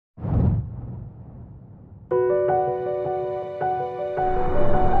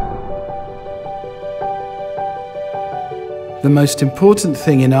The most important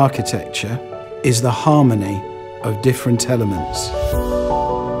thing in architecture is the harmony of different elements.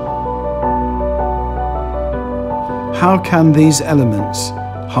 How can these elements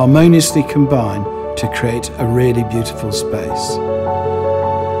harmoniously combine to create a really beautiful space?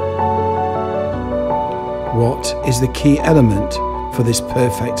 What is the key element for this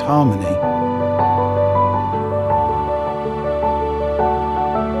perfect harmony?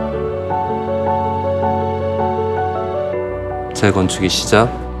 재건축의 시작,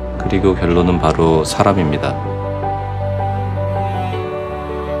 그리고 결론은 바로 사람입니다.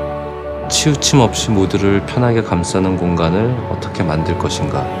 치우침 없이 모두를 편하게 감싸는 공간을 어떻게 만들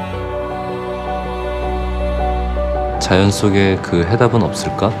것인가? 자연 속에 그 해답은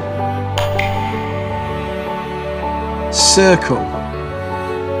없을까? Circle.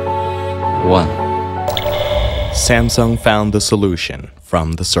 1. Samsung found the solution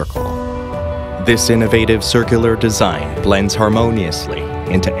from the circle. This innovative circular design blends harmoniously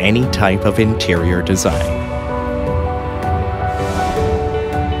into any type of interior design.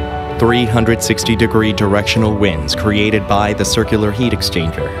 360-degree directional winds created by the circular heat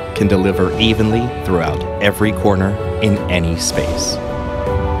exchanger can deliver evenly throughout every corner in any space.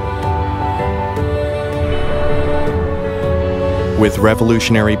 With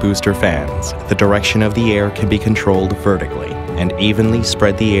revolutionary booster fans, the direction of the air can be controlled vertically and evenly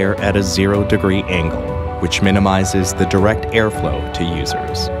spread the air at a 0-degree angle, which minimizes the direct airflow to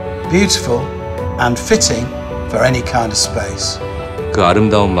users. Beautiful and fitting for any kind of space. 그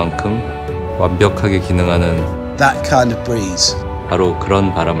아름다운 만큼 완벽하게 기능하는 That kind of breeze. 바로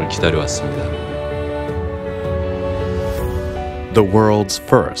그런 바람을 기다려왔습니다. The world's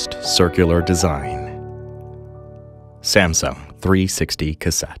first circular design. Samsung 360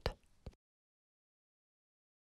 Cassette.